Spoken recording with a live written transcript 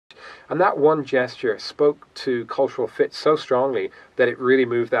And that one gesture spoke to cultural fit so strongly that it really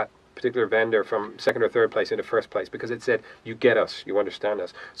moved that particular vendor from second or third place into first place, because it said, you get us, you understand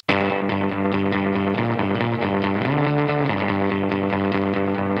us.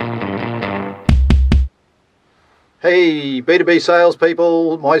 Hey, B2B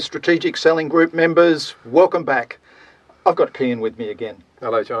salespeople, my strategic selling group members, welcome back. I've got Cian with me again.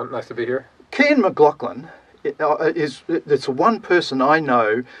 Hello, John. Nice to be here. Cian McLoughlin it's one person I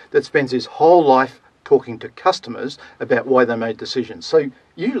know that spends his whole life talking to customers about why they made decisions. So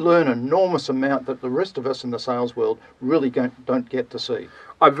you learn an enormous amount that the rest of us in the sales world really don't get to see.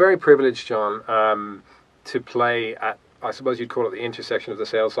 I'm very privileged, John, to play at, I suppose you'd call it, the intersection of the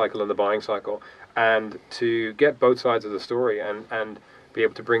sales cycle and the buying cycle, and to get both sides of the story and be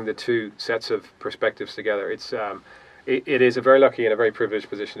able to bring the two sets of perspectives together. It is a very lucky and a very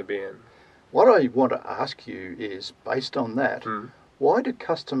privileged position to be in. What I want to ask you is, based on that, why do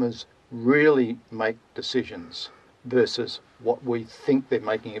customers really make decisions versus what we think they're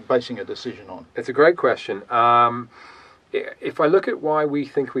basing a decision on? It's a great question. If I look at why we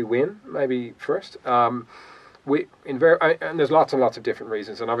think we win, maybe first, and there's lots and lots of different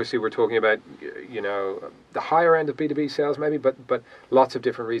reasons, and obviously we're talking about, the higher end of B2B sales maybe, but lots of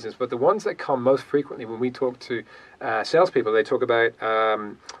different reasons. But the ones that come most frequently when we talk to salespeople, they talk about,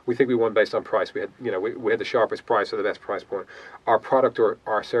 we think we won based on price. We had the sharpest price or the best price point. Our product or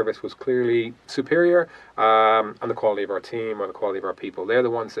our service was clearly superior, and the quality of our team or the quality of our people. They're the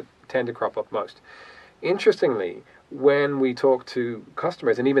ones that tend to crop up most. Interestingly, when we talk to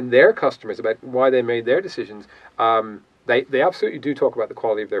customers and even their customers about why they made their decisions, they absolutely do talk about the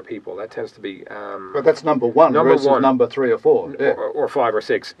quality of their people. That tends to be... but that's number one versus number 3 or 4. Yeah. Or 5 or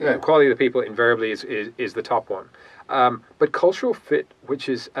 6. Yeah. The quality of the people invariably is the top one. But cultural fit, which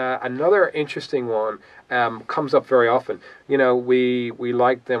is another interesting one, comes up very often. We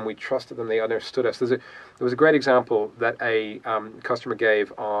liked them, we trusted them, they understood us. There was a great example that a customer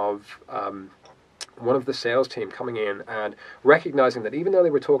gave of... one of the sales team coming in and recognizing that even though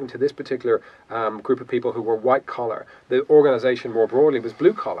they were talking to this particular group of people who were white collar, the organization more broadly was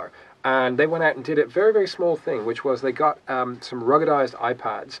blue collar. And they went out and did a very, very small thing, which was they got some ruggedized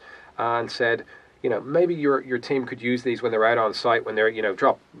iPads and said, maybe your team could use these when they're out on site, when they're,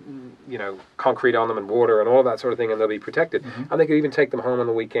 drop, concrete on them and water and all that sort of thing, and they'll be protected. And they could even take them home on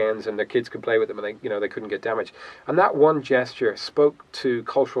the weekends, and their kids could play with them, and they couldn't get damaged. And that one gesture spoke to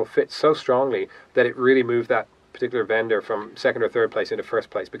cultural fit so strongly that it really moved that particular vendor from second or third place into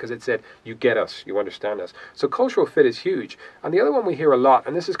first place, because it said, you get us, you understand us. So cultural fit is huge. And the other one we hear a lot,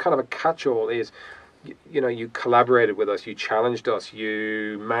 and this is kind of a catch-all, is you collaborated with us, you challenged us,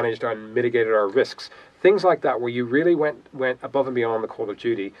 you managed and mitigated our risks. Things like that, where you really went above and beyond the call of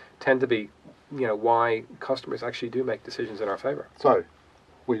duty, tend to be, why customers actually do make decisions in our favor. So,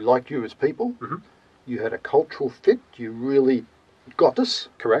 we liked you as people. You had a cultural fit. You really got us.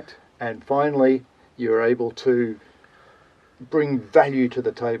 Correct. And finally, you were able to bring value to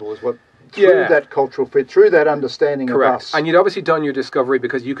the table, through that cultural fit, through that understanding of us. And you'd obviously done your discovery,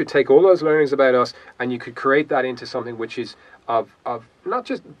 because you could take all those learnings about us and you could create that into something which is of not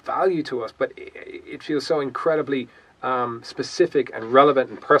just value to us, but it feels so incredibly specific and relevant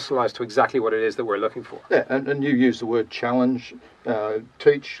and personalized to exactly what it is that we're looking for. Yeah, and you use the word challenge,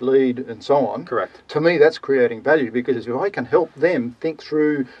 teach, lead, and so on. Correct. To me, that's creating value, because if I can help them think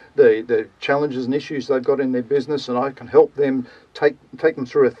through the challenges and issues they've got in their business, and I can help them take them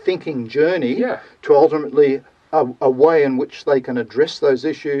through a thinking journey to ultimately a way in which they can address those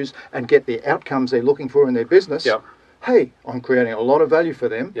issues and get the outcomes they're looking for in their business. Hey, I'm creating a lot of value for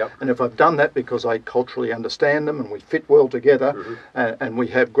them. And if I've done that because I culturally understand them and we fit well together, and we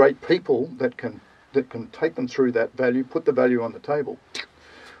have great people that can take them through that value, put the value on the table,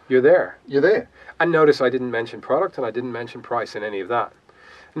 you're there. And notice I didn't mention product and I didn't mention price in any of that.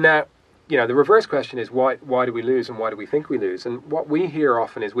 Now, the reverse question is why do we lose and why do we think we lose? And what we hear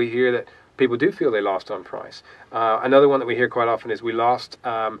often is we hear that people do feel they lost on price. Another one that we hear quite often is we lost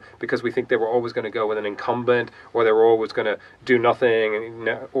because we think they were always going to go with an incumbent, or they were always going to do nothing,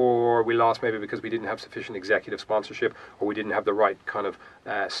 or we lost maybe because we didn't have sufficient executive sponsorship, or we didn't have the right kind of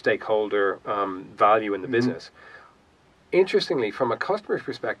stakeholder value in the business. Interestingly, from a customer's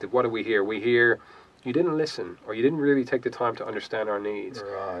perspective, what do we hear? We hear, you didn't listen, or you didn't really take the time to understand our needs.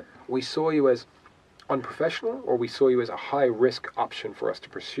 Right. We saw you as unprofessional, or we saw you as a high-risk option for us to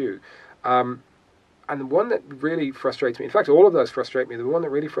pursue. And the one that really frustrates me, in fact, all of those frustrate me, the one that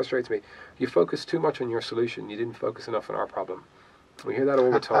really frustrates me, you focus too much on your solution. You didn't focus enough on our problem. We hear that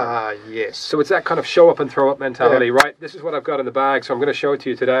all the time. Yes. So it's that kind of show up and throw up mentality, right? This is what I've got in the bag, so I'm going to show it to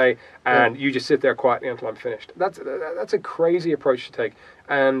you today, and you just sit there quietly until I'm finished. That's a crazy approach to take,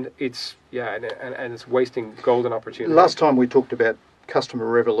 and it's and it's wasting golden opportunities. Last time we talked about customer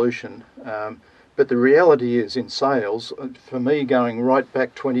revolution, but the reality is in sales, for me, going right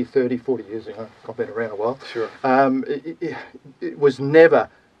back 20, 30, 40 years ago, I've been around a while. Sure. It was never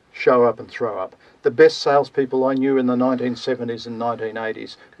show up and throw up. The best salespeople I knew in the 1970s and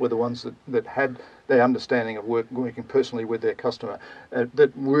 1980s were the ones that had their understanding of working personally with their customer,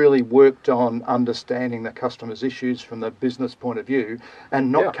 that really worked on understanding the customer's issues from the business point of view, and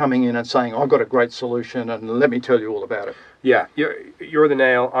not coming in and saying, I've got a great solution and let me tell you all about it. Yeah, you're the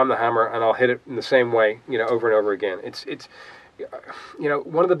nail, I'm the hammer, and I'll hit it in the same way, over and over again. It's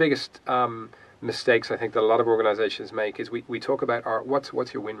one of the biggest mistakes I think that a lot of organizations make is we talk about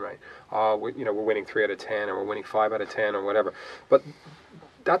what's your win rate. We're winning 3 out of 10, or we're winning 5 out of 10, or whatever. But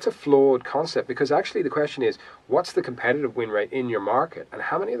that's a flawed concept, because actually the question is, what's the competitive win rate in your market, and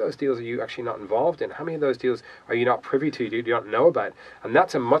how many of those deals are you actually not involved in? How many of those deals are you not privy to? Do you not know about? And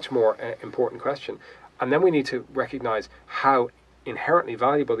that's a much more important question. And then we need to recognize how inherently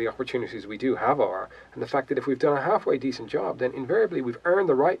valuable the opportunities we do have are, and the fact that if we've done a halfway decent job, then invariably we've earned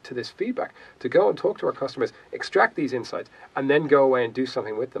the right to this feedback, to go and talk to our customers, extract these insights, and then go away and do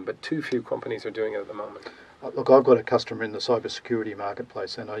something with them. But too few companies are doing it at the moment. Look, I've got a customer in the cybersecurity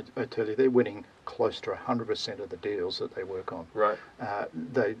marketplace, and I tell you, they're winning close to 100% of the deals that they work on. Right.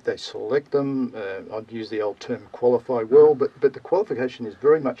 They select them. I'd use the old term qualify well, but the qualification is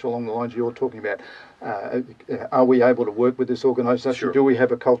very much along the lines you're talking about. Are we able to work with this organisation? Sure. Do we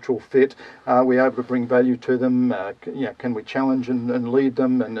have a cultural fit? Are we able to bring value to them? Can we challenge and lead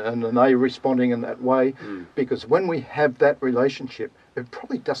them? And are they responding in that way? Because when we have that relationship, it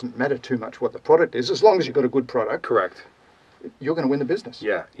probably doesn't matter too much what the product is, as long as you've got a good product. Correct. You're going to win the business.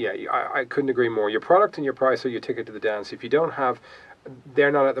 Yeah. I couldn't agree more. Your product and your price are your ticket to the dance. If you don't have,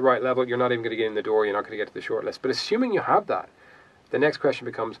 they're not at the right level, you're not even going to get in the door, you're not going to get to the short list. But assuming you have that, the next question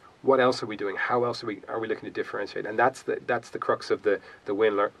becomes, what else are we doing? How else are we looking to differentiate? And that's the crux of the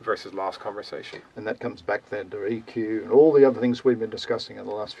win versus loss conversation. And that comes back then to EQ and all the other things we've been discussing in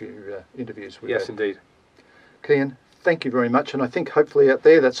the last few interviews. Yes, indeed. Cian, thank you very much, and I think hopefully out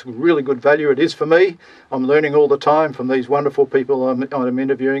there that's really good value. It is for me. I'm learning all the time from these wonderful people I'm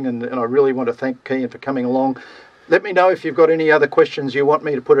interviewing, and I really want to thank Cian for coming along. Let me know if you've got any other questions you want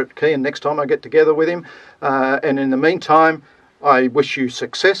me to put at Cian next time I get together with him. And in the meantime, I wish you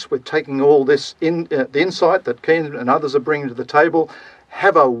success with taking all this the insight that Cian and others are bringing to the table.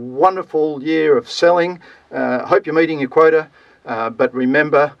 Have a wonderful year of selling. Hope you're meeting your quota, but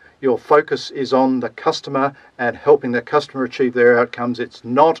remember, your focus is on the customer and helping the customer achieve their outcomes. It's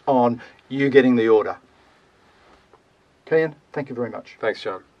not on you getting the order. Cian, thank you very much. Thanks,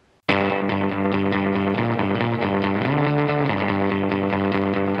 John.